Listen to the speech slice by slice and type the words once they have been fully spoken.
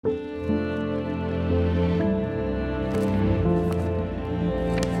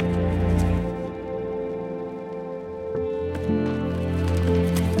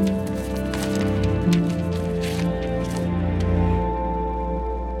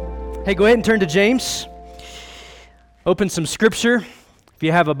Hey, go ahead and turn to James. Open some scripture. If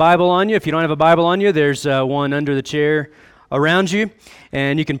you have a Bible on you, if you don't have a Bible on you, there's one under the chair around you.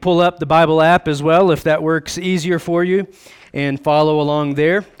 And you can pull up the Bible app as well if that works easier for you and follow along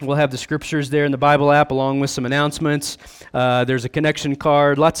there. We'll have the scriptures there in the Bible app along with some announcements. There's a connection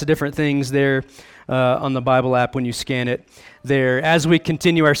card, lots of different things there on the Bible app when you scan it there. As we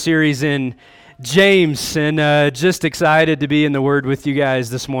continue our series in James, and just excited to be in the Word with you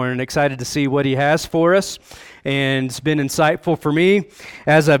guys this morning. Excited to see what he has for us, and it's been insightful for me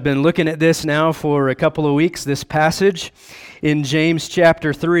as I've been looking at this now for a couple of weeks. This passage in James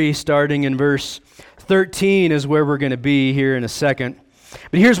chapter 3, starting in verse 13, is where we're going to be here in a second.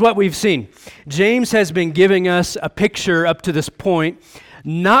 But here's what we've seen. James has been giving us a picture up to this point,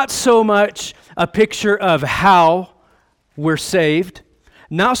 not so much a picture of how we're saved,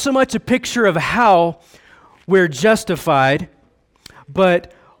 not so much a picture of how we're justified,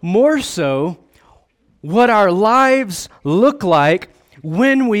 but more so what our lives look like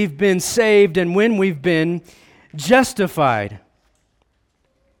when we've been saved and when we've been justified.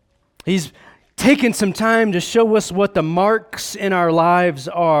 He's taken some time to show us what the marks in our lives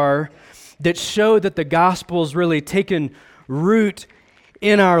are that show that the gospel's really taken root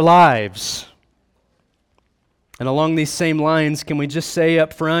in our lives. And along these same lines, can we just say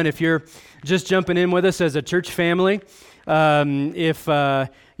up front, if you're just jumping in with us as a church family, if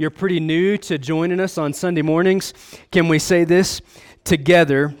you're pretty new to joining us on Sunday mornings, can we say this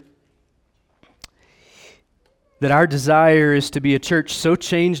together, that our desire is to be a church so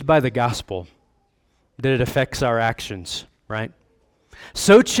changed by the gospel that it affects our actions, right?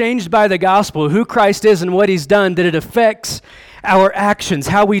 So changed by the gospel, who Christ is and what he's done, that it affects our actions,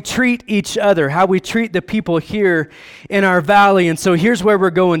 how we treat each other, how we treat the people here in our valley. And so here's where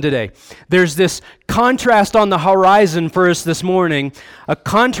we're going today. There's this contrast on the horizon for us this morning, a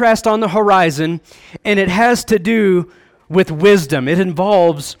contrast on the horizon, and it has to do with wisdom. It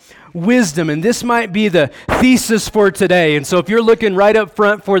involves wisdom, and this might be the thesis for today. And so if you're looking right up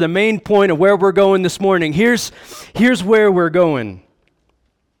front for the main point of where we're going this morning, here's where we're going.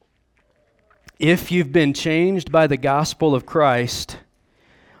 If you've been changed by the gospel of Christ,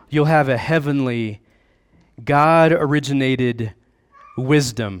 you'll have a heavenly, God-originated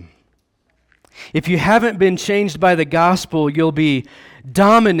wisdom. If you haven't been changed by the gospel, you'll be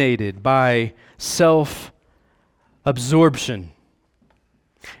dominated by self-absorption.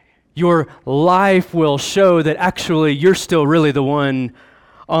 Your life will show that actually you're still really the one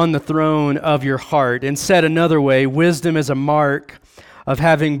on the throne of your heart. And said another way, wisdom is a mark of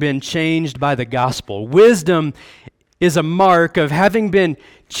having been changed by the gospel. Wisdom is a mark of having been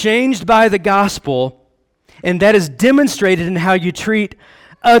changed by the gospel, and that is demonstrated in how you treat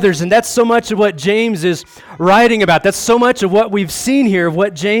others. And that's so much of what James is writing about. That's so much of what we've seen here, of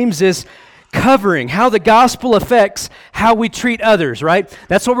what James is covering, how the gospel affects how we treat others, right?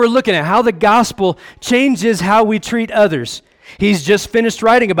 That's what we're looking at, how the gospel changes how we treat others. He's just finished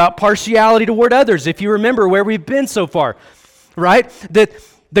writing about partiality toward others, if you remember where we've been so far. Right? That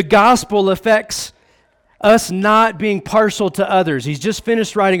the gospel affects us not being partial to others. He's just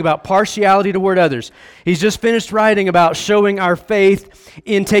finished writing about partiality toward others. He's just finished writing about showing our faith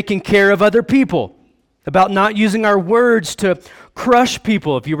in taking care of other people, about not using our words to crush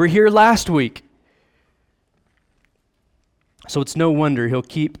people, if you were here last week. So it's no wonder he'll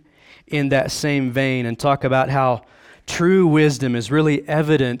keep in that same vein and talk about how true wisdom is really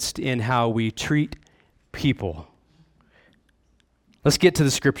evidenced in how we treat people. Let's get to the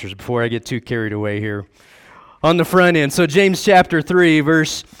scriptures before I get too carried away here on the front end. So James chapter 3,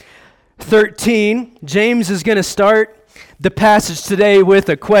 verse 13. James is going to start the passage today with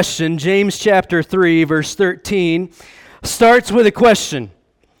a question. James chapter 3, verse 13 starts with a question.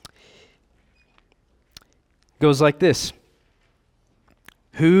 It goes like this.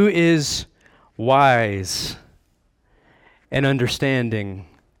 Who is wise and understanding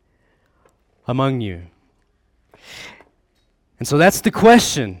among you? And so that's the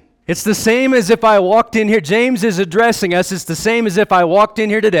question. It's the same as if I walked in here. James is addressing us. It's the same as if I walked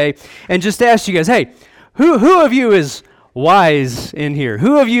in here today and just asked you guys, hey, who of you is wise in here?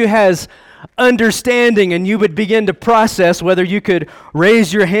 Who of you has understanding? And you would begin to process whether you could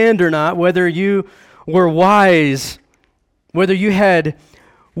raise your hand or not, whether you were wise, whether you had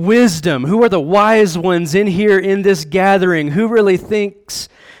wisdom. Who are the wise ones in here in this gathering? Who really thinks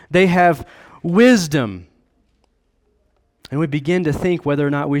they have wisdom? And we begin to think whether or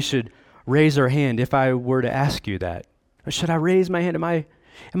not we should raise our hand if I were to ask you that. Should I raise my hand? Am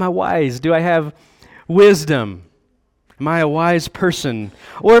I wise? Do I have wisdom? Am I a wise person?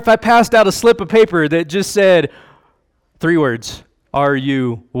 Or if I passed out a slip of paper that just said 3 words, are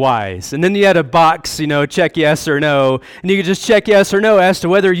you wise? And then you had a box, check yes or no. And you could just check yes or no as to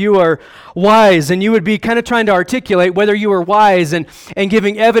whether you are wise. And you would be kind of trying to articulate whether you were wise and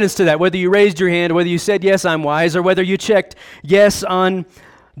giving evidence to that, whether you raised your hand, whether you said, yes, I'm wise, or whether you checked yes on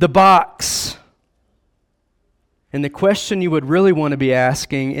the box. And the question you would really want to be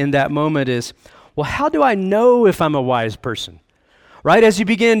asking in that moment is, well, how do I know if I'm a wise person? Right? As you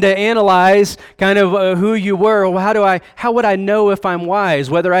begin to analyze kind of who you were, well, how would I know if I'm wise?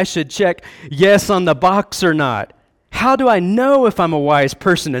 Whether I should check yes on the box or not. How do I know if I'm a wise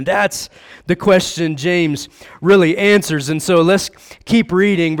person? And that's the question James really answers. And so let's keep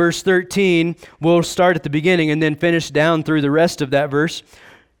reading verse 13. We'll start at the beginning and then finish down through the rest of that verse.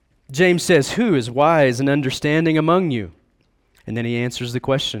 James says, who is wise and understanding among you? And then he answers the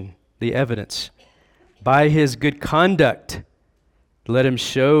question, the evidence. By his good conduct, let him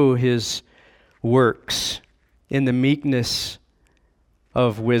show his works in the meekness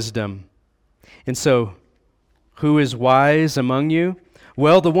of wisdom. And so, who is wise among you?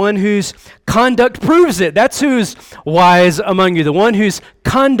 Well, the one whose conduct proves it. That's who's wise among you. The one whose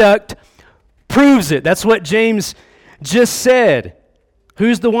conduct proves it. That's what James just said.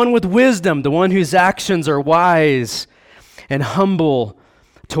 Who's the one with wisdom? The one whose actions are wise and humble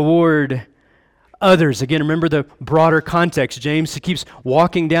toward others. Again, remember the broader context. James keeps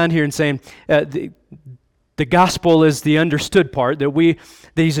walking down here and saying the gospel is the understood part, that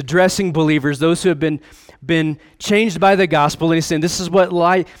he's addressing believers, those who have been changed by the gospel, and he's saying this is what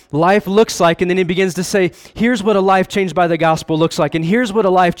life looks like, and then he begins to say, here's what a life changed by the gospel looks like, and here's what a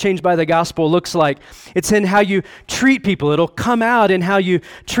life changed by the gospel looks like. It's in how you treat people. It'll come out in how you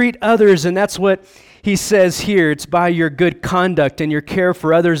treat others, and that's what he says here. It's by your good conduct and your care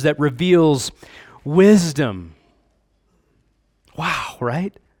for others that reveals wisdom. Wow,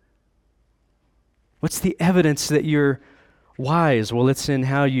 right? What's the evidence that you're wise? Well, it's in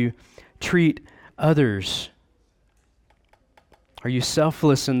how you treat others. Are you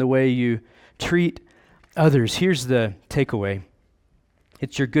selfless in the way you treat others? Here's the takeaway.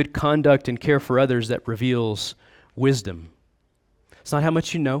 It's your good conduct and care for others that reveals wisdom. It's not how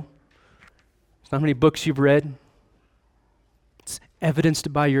much you know. It's not how many books you've read. It's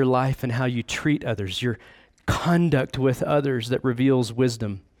evidenced by your life and how you treat others, your conduct with others that reveals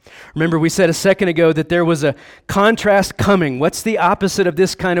wisdom. Remember, we said a second ago that there was a contrast coming. What's the opposite of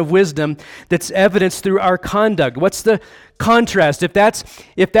this kind of wisdom that's evidenced through our conduct? What's the contrast? If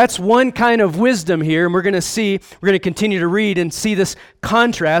that's one kind of wisdom here, and we're going to continue to read and see this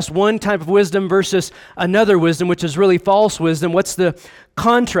contrast, one type of wisdom versus another wisdom, which is really false wisdom. What's the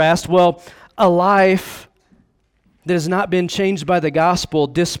contrast? Well, a life that has not been changed by the gospel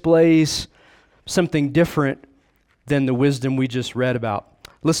displays something different than the wisdom we just read about.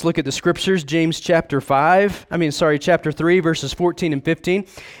 Let's look at the scriptures, James chapter 3, verses 14 and 15.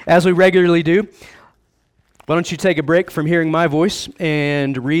 As we regularly do, why don't you take a break from hearing my voice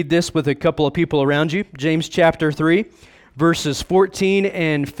and read this with a couple of people around you. James chapter 3, verses 14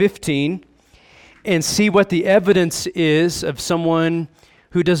 and 15, and see what the evidence is of someone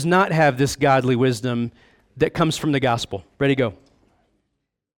who does not have this godly wisdom that comes from the gospel. Ready, go.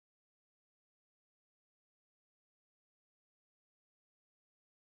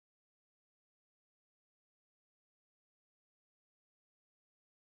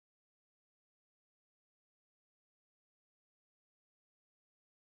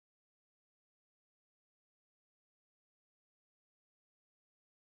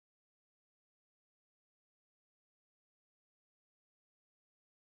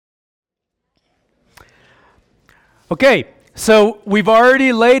 Okay, so we've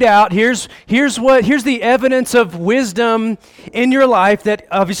already laid out, here's the evidence of wisdom in your life that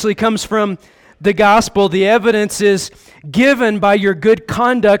obviously comes from the gospel. The evidence is given by your good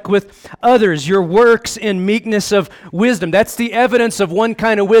conduct with others, your works in meekness of wisdom. That's the evidence of one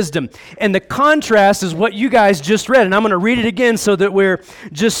kind of wisdom. And the contrast is what you guys just read. And I'm going to read it again so that we're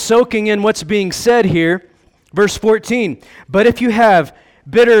just soaking in what's being said here. Verse 14, but if you have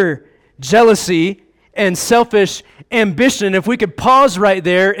bitter jealousy and selfish ambition, if we could pause right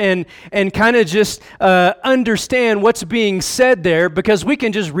there and kind of just understand what's being said there, because we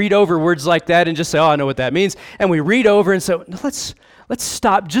can just read over words like that and just say, oh, I know what that means. And we read over and say, let's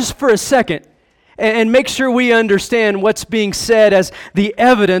stop just for a second and make sure we understand what's being said as the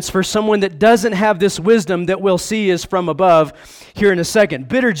evidence for someone that doesn't have this wisdom that we'll see is from above here in a second.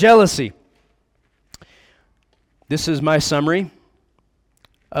 Bitter jealousy. This is my summary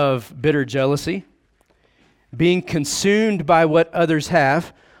of bitter jealousy. Being consumed by what others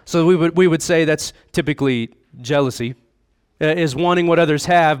have. So we would say that's typically jealousy is wanting what others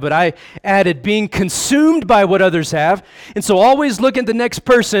have, but I added being consumed by what others have. And so always look at the next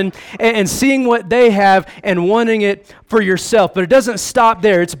person and seeing what they have and wanting it for yourself. But it doesn't stop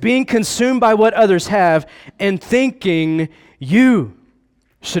there. It's being consumed by what others have and thinking you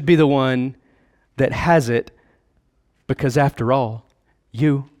should be the one that has it, because after all,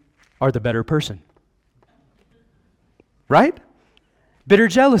 you are the better person. Right? Bitter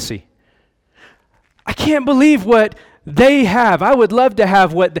jealousy. I can't believe what they have. I would love to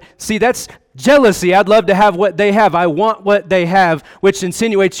have see, that's jealousy. I'd love to have what they have. I want what they have, which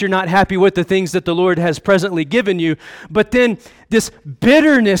insinuates you're not happy with the things that the Lord has presently given you. But then this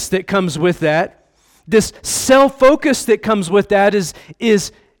bitterness that comes with that, this self-focus that comes with that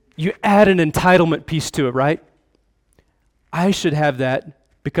is you add an entitlement piece to it, right? I should have that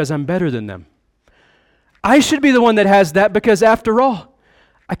because I'm better than them. I should be the one that has that because after all,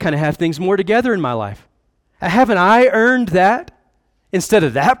 I kind of have things more together in my life. Haven't I earned that instead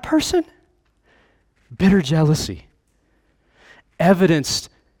of that person? Bitter jealousy. Evidence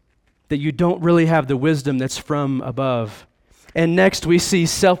that you don't really have the wisdom that's from above. And next we see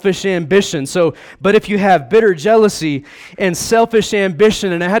selfish ambition. But if you have bitter jealousy and selfish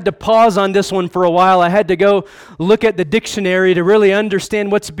ambition, and I had to pause on this one for a while. I had to go look at the dictionary to really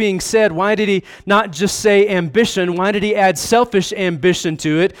understand what's being said. Why did he not just say ambition? Why did he add selfish ambition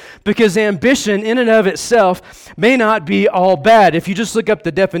to it? Because ambition in and of itself may not be all bad. If you just look up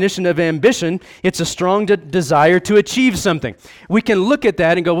the definition of ambition, it's a strong desire to achieve something. We can look at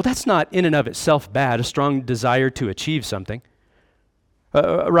that and go, well, that's not in and of itself bad, a strong desire to achieve something.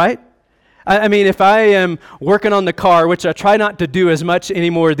 Right? I mean, if I am working on the car, which I try not to do as much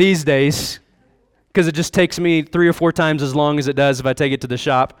anymore these days, because it just takes me 3 or 4 times as long as it does if I take it to the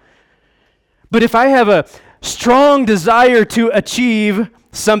shop. But if I have a strong desire to achieve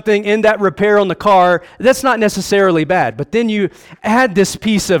something in that repair on the car, that's not necessarily bad. But then you add this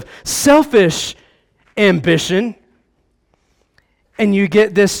piece of selfish ambition, and you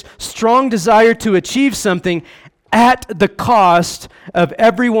get this strong desire to achieve something at the cost of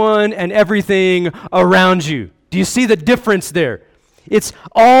everyone and everything around you. Do you see the difference there? It's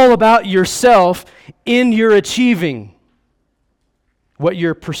all about yourself in your achieving. What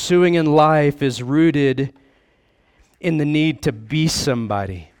you're pursuing in life is rooted in the need to be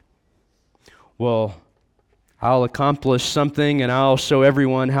somebody. Well, I'll accomplish something and I'll show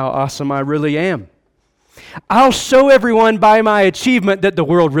everyone how awesome I really am. I'll show everyone by my achievement that the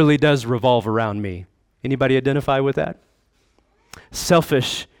world really does revolve around me. Anybody identify with that?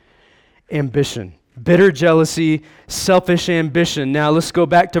 Selfish ambition. Bitter jealousy, selfish ambition. Now let's go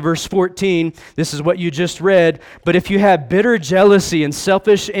back to verse 14. This is what you just read. But if you have bitter jealousy and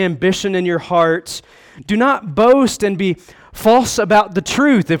selfish ambition in your hearts, do not boast and be false about the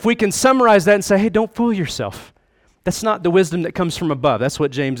truth. If we can summarize that and say, hey, don't fool yourself. That's not the wisdom that comes from above. That's what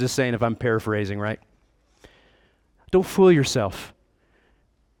James is saying if I'm paraphrasing, right? Don't fool yourself.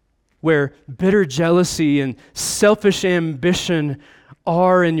 Where bitter jealousy and selfish ambition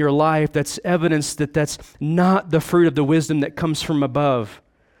are in your life, that's evidence that that's not the fruit of the wisdom that comes from above,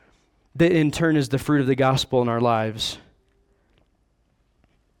 that in turn is the fruit of the gospel in our lives.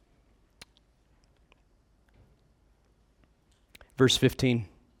 Verse 15.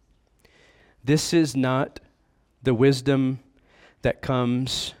 This is not the wisdom that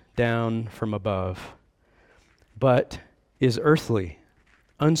comes down from above, but is earthly,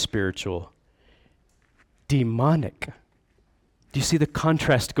 unspiritual, demonic. Do you see the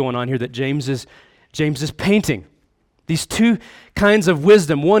contrast going on here that James is painting? These two kinds of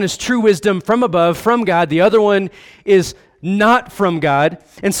wisdom. One is true wisdom from above, from God. The other one is not from God.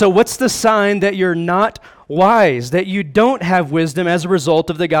 And so what's the sign that you're not wise, that you don't have wisdom as a result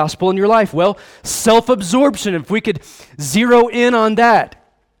of the gospel in your life? Well, self-absorption. If we could zero in on that.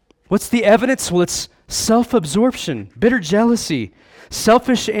 What's the evidence? Well, it's self-absorption, bitter jealousy,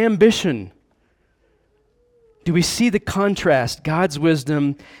 selfish ambition. Do we see the contrast? God's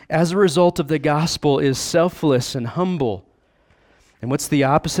wisdom as a result of the gospel is selfless and humble. And what's the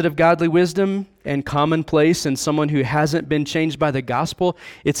opposite of godly wisdom and commonplace in someone who hasn't been changed by the gospel?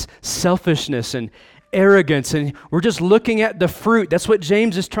 It's selfishness and arrogance. And we're just looking at the fruit. That's what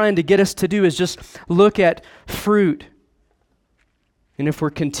James is trying to get us to do, is just look at fruit. And if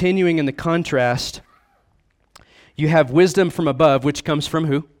we're continuing in the contrast, you have wisdom from above, which comes from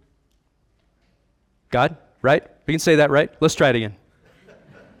who? God, right? We can say that, right? Let's try it again.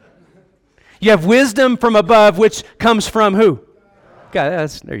 You have wisdom from above, which comes from who? God.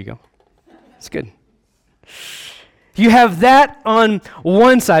 There you go. That's good. You have that on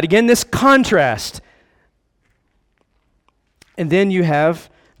one side. Again, this contrast. And then you have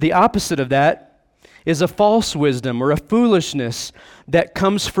the opposite of that, is a false wisdom or a foolishness that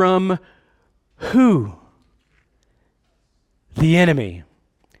comes from who? The enemy.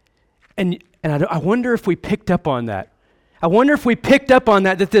 And I wonder if we picked up on that. I wonder if we picked up on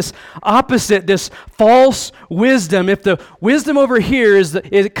that this opposite, this false wisdom, if the wisdom over here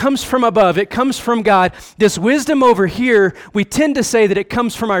it comes from above, it comes from God, this wisdom over here, we tend to say that it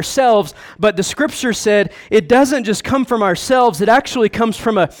comes from ourselves, but the scripture said it doesn't just come from ourselves, it actually comes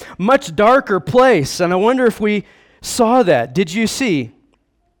from a much darker place. And I wonder if we saw that. Did you see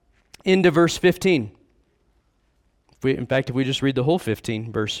into verse 15? If we just read the whole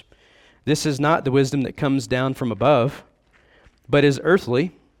 15 verse, this is not the wisdom that comes down from above, but is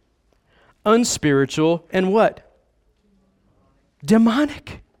earthly, unspiritual, and what?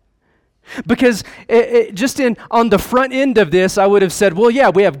 Demonic. Because on the front end of this, I would have said, well, yeah,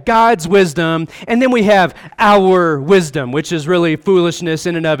 we have God's wisdom, and then we have our wisdom, which is really foolishness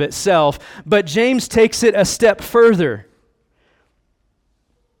in and of itself. But James takes it a step further.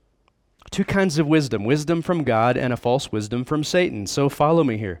 Two kinds of wisdom from God and a false wisdom from Satan. So follow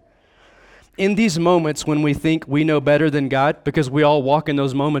me here. In these moments when we think we know better than God, because we all walk in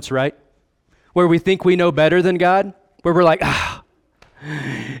those moments, right? Where we think we know better than God, where we're like,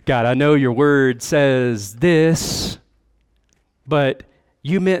 God, I know your word says this, but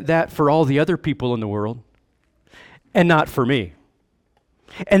you meant that for all the other people in the world and not for me.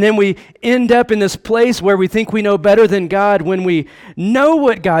 And then we end up in this place where we think we know better than God when we know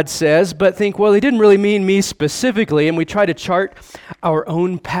what God says, but think, well, he didn't really mean me specifically, and we try to chart our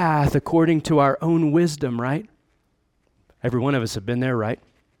own path according to our own wisdom, right? Every one of us have been there, right?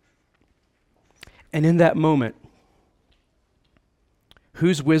 And in that moment,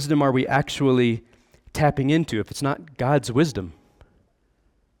 whose wisdom are we actually tapping into if it's not God's wisdom?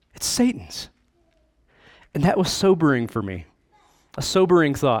 It's Satan's. And that was sobering for me. A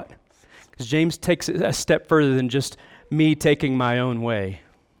sobering thought, because James takes it a step further than just me taking my own way.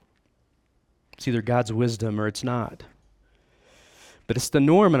 It's either God's wisdom or it's not. But it's the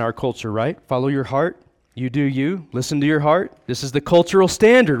norm in our culture, right? Follow your heart, you do you, listen to your heart. This is the cultural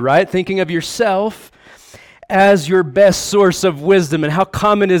standard, right? Thinking of yourself as your best source of wisdom. And how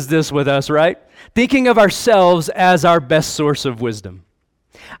common is this with us, right? Thinking of ourselves as our best source of wisdom.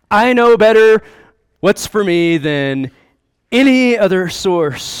 I know better what's for me than any other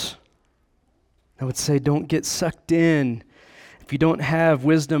source. I would say don't get sucked in. If you don't have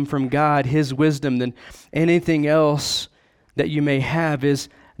wisdom from God, his wisdom, then anything else that you may have is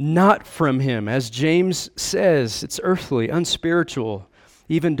not from him. As James says, it's earthly, unspiritual,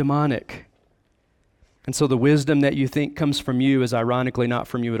 even demonic. And so the wisdom that you think comes from you is ironically not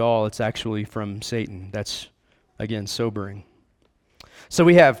from you at all. It's actually from Satan. That's, again, sobering. So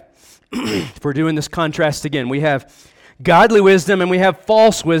we have, if we're doing this contrast again, we have godly wisdom and we have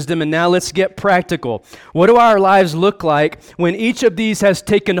false wisdom, and now let's get practical. What do our lives look like when each of these has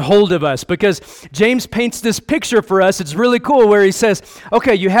taken hold of us? Because James paints this picture for us. It's really cool where he says,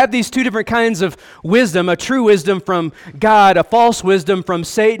 okay, you have these two different kinds of wisdom, a true wisdom from God, a false wisdom from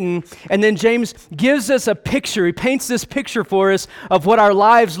Satan, and then James gives us a picture. He paints this picture for us of what our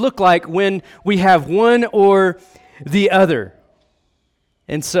lives look like when we have one or the other.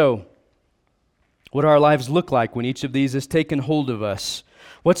 And so, what do our lives look like when each of these has taken hold of us?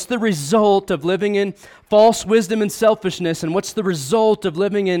 What's the result of living in false wisdom and selfishness? And what's the result of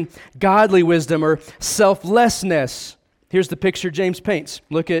living in godly wisdom or selflessness? Here's the picture James paints.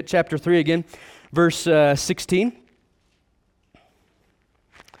 Look at chapter 3 again, verse 16.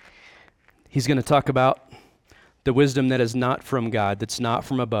 He's going to talk about the wisdom that is not from God, that's not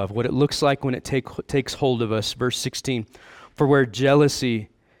from above, what it looks like when it takes hold of us. Verse 16, for where jealousy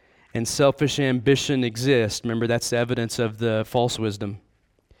and selfish ambition exist, remember that's the evidence of the false wisdom,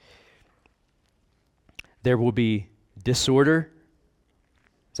 there will be disorder.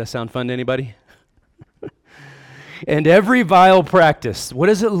 Does that sound fun to anybody? And every vile practice. What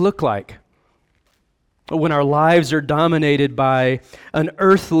does it look like when our lives are dominated by an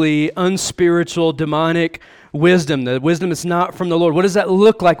earthly, unspiritual, demonic wisdom, the wisdom that's not from the Lord? What does that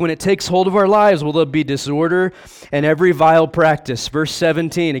look like when it takes hold of our lives? Will there be disorder and every vile practice? Verse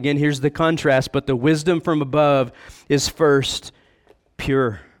 17, again, here's the contrast, but the wisdom from above is first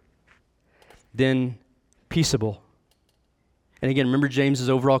pure, then peaceable. And again, remember James's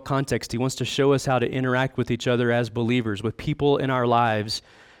overall context. He wants to show us how to interact with each other as believers, with people in our lives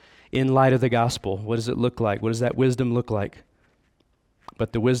in light of the gospel. What does it look like? What does that wisdom look like?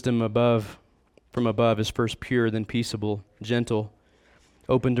 But the wisdom from above is first pure, then peaceable, gentle,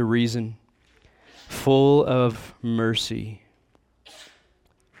 open to reason, full of mercy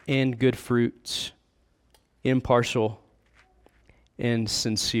and good fruits, impartial and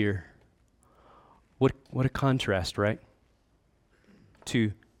sincere. What a contrast, right?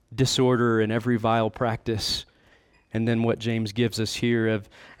 To disorder and every vile practice. And then what James gives us here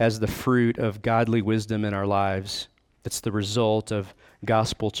as the fruit of godly wisdom in our lives. It's the result of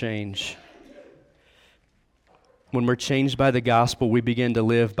gospel change. When we're changed by the gospel, we begin to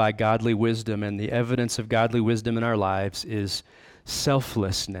live by godly wisdom, and the evidence of godly wisdom in our lives is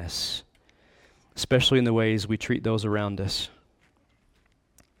selflessness, especially in the ways we treat those around us.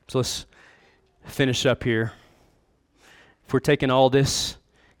 So let's finish up here. If we're taking all this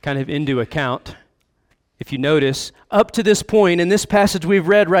kind of into account, if you notice, up to this point in this passage we've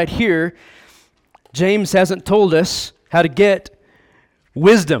read right here, James hasn't told us how to get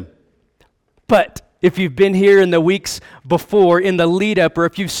wisdom. But if you've been here in the weeks before, in the lead up, or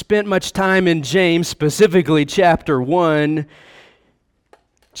if you've spent much time in James, specifically chapter 1,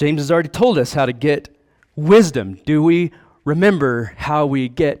 James has already told us how to get wisdom. Do we remember how we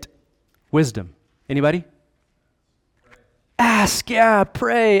get wisdom? Anybody? Ask,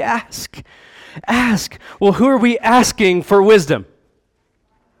 pray, ask. Well, who are we asking for wisdom?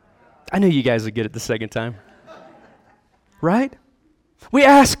 I knew you guys would get it the second time. Right? We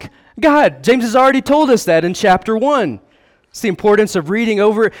ask God. James has already told us that in chapter 1. It's the importance of reading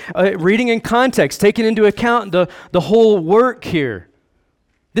in context, taking into account the whole work here.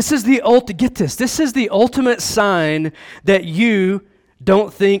 This is the ultimate sign that you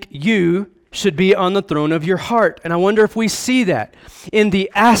don't think you should be on the throne of your heart. And I wonder if we see that in the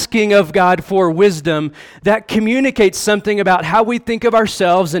asking of God for wisdom. That communicates something about how we think of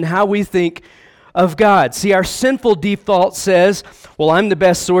ourselves and how we think of God. See, our sinful default says, well, I'm the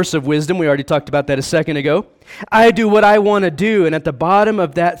best source of wisdom. We already talked about that a second ago. I do what I want to do. And at the bottom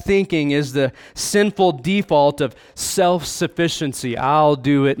of that thinking is the sinful default of self-sufficiency. I'll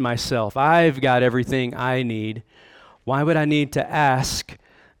do it myself. I've got everything I need. Why would I need to ask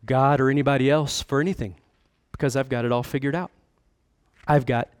God or anybody else for anything? Because I've got it all figured out. I've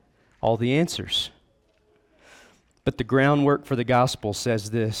got all the answers. But the groundwork for the gospel says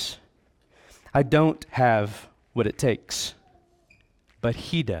this: I don't have what it takes, but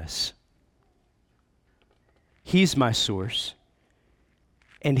He does. He's my source,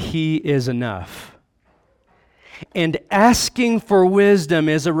 and He is enough. And asking for wisdom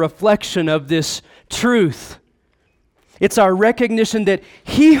is a reflection of this truth. It's our recognition that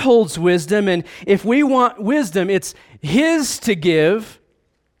He holds wisdom, and if we want wisdom, it's His to give,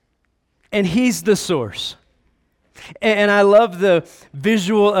 and He's the source. And I love the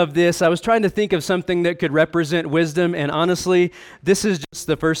visual of this. I was trying to think of something that could represent wisdom, and honestly, this is just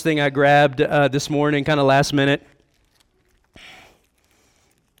the first thing I grabbed this morning, kind of last minute.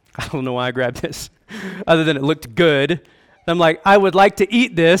 I don't know why I grabbed this, other than it looked good. I'm like, I would like to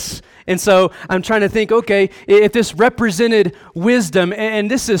eat this. And so I'm trying to think, okay, if this represented wisdom, and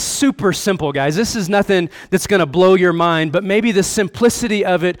this is super simple, guys. This is nothing that's going to blow your mind, but maybe the simplicity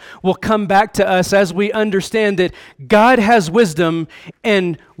of it will come back to us as we understand that God has wisdom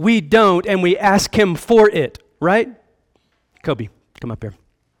and we don't, and we ask Him for it, right? Kobe, come up here.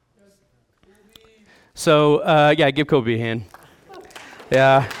 So, give Kobe a hand.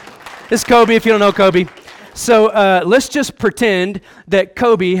 Yeah. This is Kobe, if you don't know Kobe. So let's just pretend that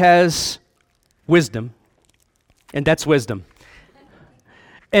Kobe has wisdom, and that's wisdom.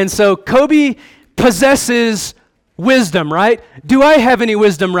 And so Kobe possesses wisdom, right? Do I have any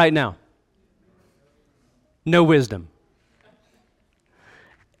wisdom right now? No wisdom.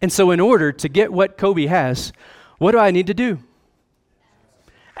 And so in order to get what Kobe has, what do I need to do?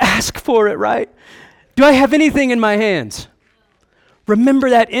 Ask for it, right? Do I have anything in my hands? Remember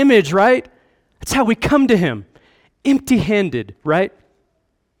that image, right? That's how we come to Him, empty-handed, right?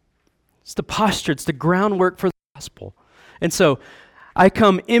 It's the posture, it's the groundwork for the gospel. And so I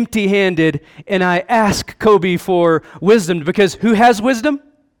come empty-handed and I ask Kobe for wisdom, because who has wisdom?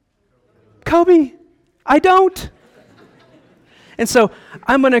 Kobe. I don't. And so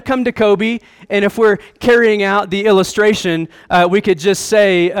I'm going to come to Kobe, and if we're carrying out the illustration, we could just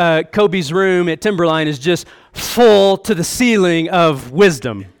say Kobe's room at Timberline is just full to the ceiling of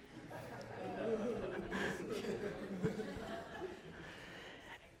wisdom.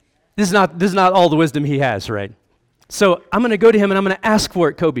 This is not all the wisdom he has, right? So I'm going to go to him and I'm going to ask for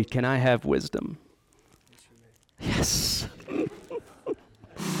it. Kobe, can I have wisdom? Yes.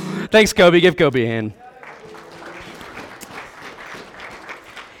 Thanks, Kobe. Give Kobe a hand.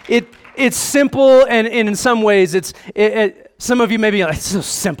 It's simple, and in some ways, some of you may be like, it's so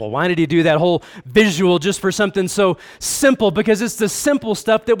simple. Why did he do that whole visual just for something so simple? Because it's the simple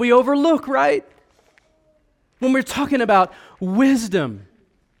stuff that we overlook, right? When we're talking about wisdom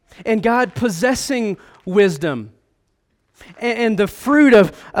and God possessing wisdom, And the fruit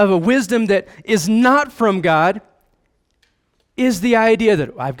of a wisdom that is not from God is the idea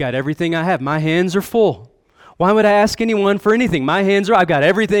that I've got everything I have. My hands are full. Why would I ask anyone for anything? I've got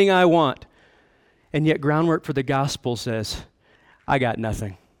everything I want. And yet groundwork for the gospel says, I got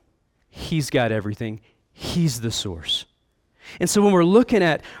nothing. He's got everything. He's the source. And so when we're looking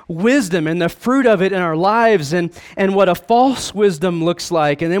at wisdom and the fruit of it in our lives and what a false wisdom looks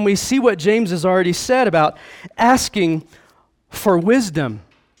like, and then we see what James has already said about asking for wisdom.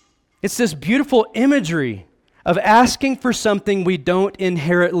 It's this beautiful imagery of asking for something we don't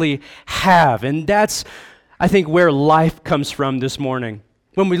inherently have. And that's, I think, where life comes from this morning.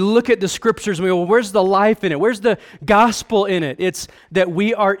 When we look at the scriptures and we go, well, where's the life in it? Where's the gospel in it? It's that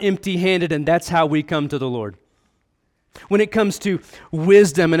we are empty-handed, and that's how we come to the Lord. When it comes to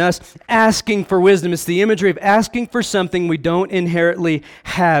wisdom and us asking for wisdom, it's the imagery of asking for something we don't inherently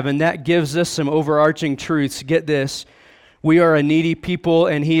have, and that gives us some overarching truths. Get this, we are a needy people,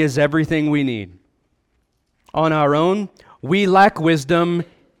 and He is everything we need. On our own, we lack wisdom.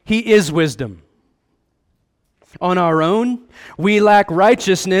 He is wisdom. On our own, we lack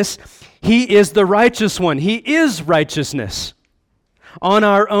righteousness. He is the righteous one. He is righteousness. On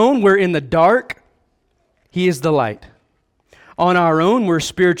our own, we're in the dark. He is the light. On our own, we're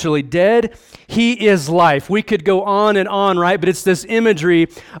spiritually dead. He is life. We could go on and on, right? But it's this imagery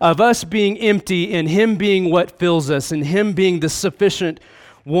of us being empty and Him being what fills us and Him being the sufficient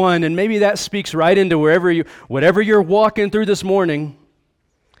one. And maybe that speaks right into whatever you're walking through this morning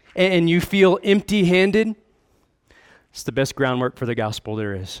and you feel empty-handed. It's the best groundwork for the gospel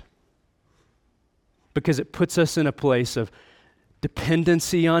there is. Because it puts us in a place of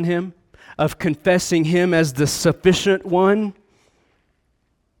dependency on Him, of confessing Him as the sufficient one.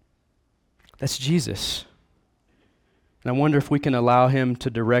 That's Jesus. And I wonder if we can allow Him to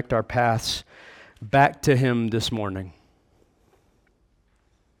direct our paths back to Him this morning.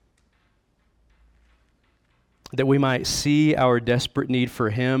 That we might see our desperate need for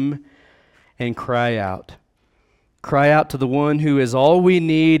Him and cry out. Cry out to the one who is all we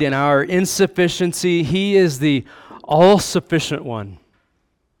need in our insufficiency. He is the all-sufficient one.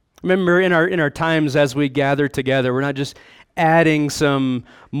 Remember, in our times as we gather together, we're not just adding some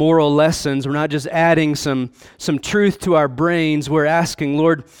moral lessons. We're not just adding some truth to our brains. We're asking,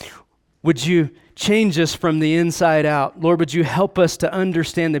 Lord, would you change us from the inside out? Lord, would you help us to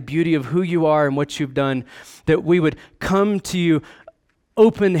understand the beauty of who you are and what you've done, that we would come to you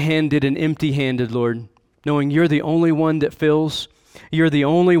open-handed and empty-handed, Lord, knowing you're the only one that fills. You're the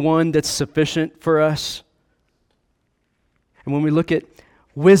only one that's sufficient for us. And when we look at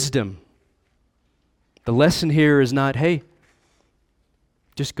wisdom, the lesson here is not, hey,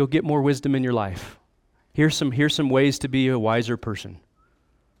 just go get more wisdom in your life. Here's some ways to be a wiser person.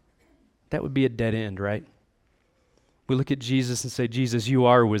 That would be a dead end, right? We look at Jesus and say, Jesus, you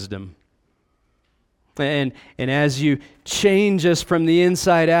are wisdom. And as you change us from the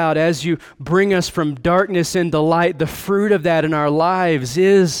inside out, as you bring us from darkness into light, the fruit of that in our lives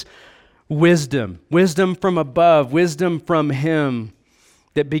is wisdom. Wisdom from above, wisdom from Him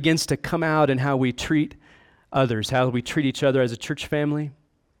that begins to come out in how we treat others, how we treat each other as a church family,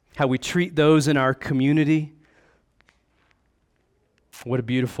 how we treat those in our community. What a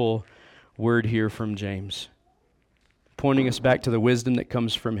beautiful word here from James, pointing us back to the wisdom that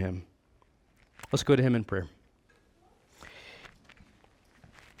comes from Him. Let's go to Him in prayer.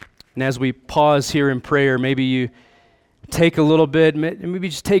 And as we pause here in prayer, maybe you take a little bit, maybe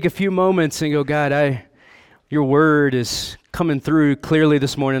just take a few moments and go, God, your word is coming through clearly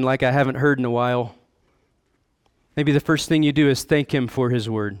this morning like I haven't heard in a while. Maybe the first thing you do is thank Him for His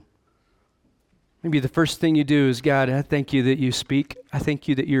word. Maybe the first thing you do is, God, I thank you that you speak. I thank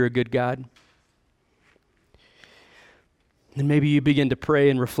you that you're a good God. And maybe you begin to pray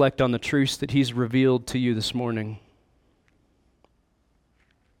and reflect on the truths that He's revealed to you this morning.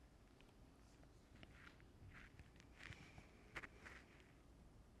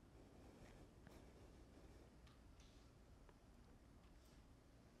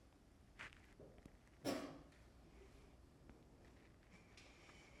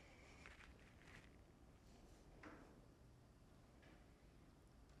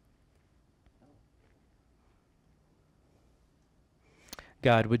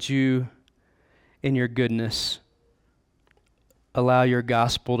 God, would you, in your goodness, allow your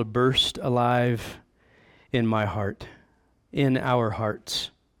gospel to burst alive in my heart, in our hearts,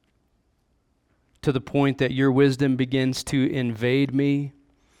 to the point that your wisdom begins to invade me,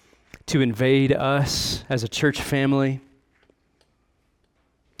 to invade us as a church family.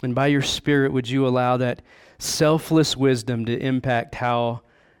 And by your Spirit, would you allow that selfless wisdom to impact how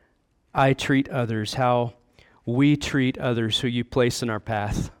I treat others, how we treat others who you place in our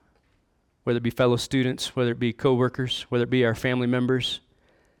path, whether it be fellow students, whether it be coworkers, whether it be our family members.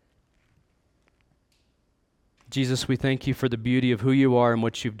 Jesus, we thank you for the beauty of who you are and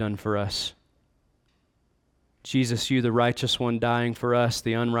what you've done for us. Jesus, you the righteous one dying for us,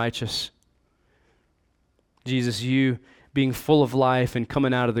 the unrighteous. Jesus, you being full of life and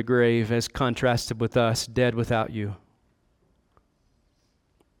coming out of the grave as contrasted with us, dead without you.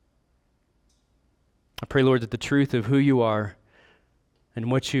 I pray, Lord, that the truth of who you are and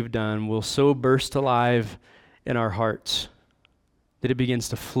what you've done will so burst alive in our hearts that it begins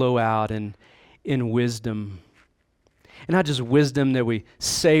to flow out in wisdom. And not just wisdom that we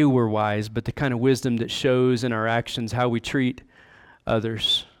say we're wise, but the kind of wisdom that shows in our actions how we treat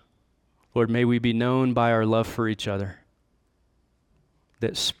others. Lord, may we be known by our love for each other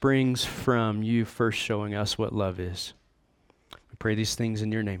that springs from you first showing us what love is. We pray these things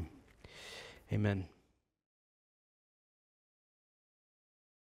in your name. Amen.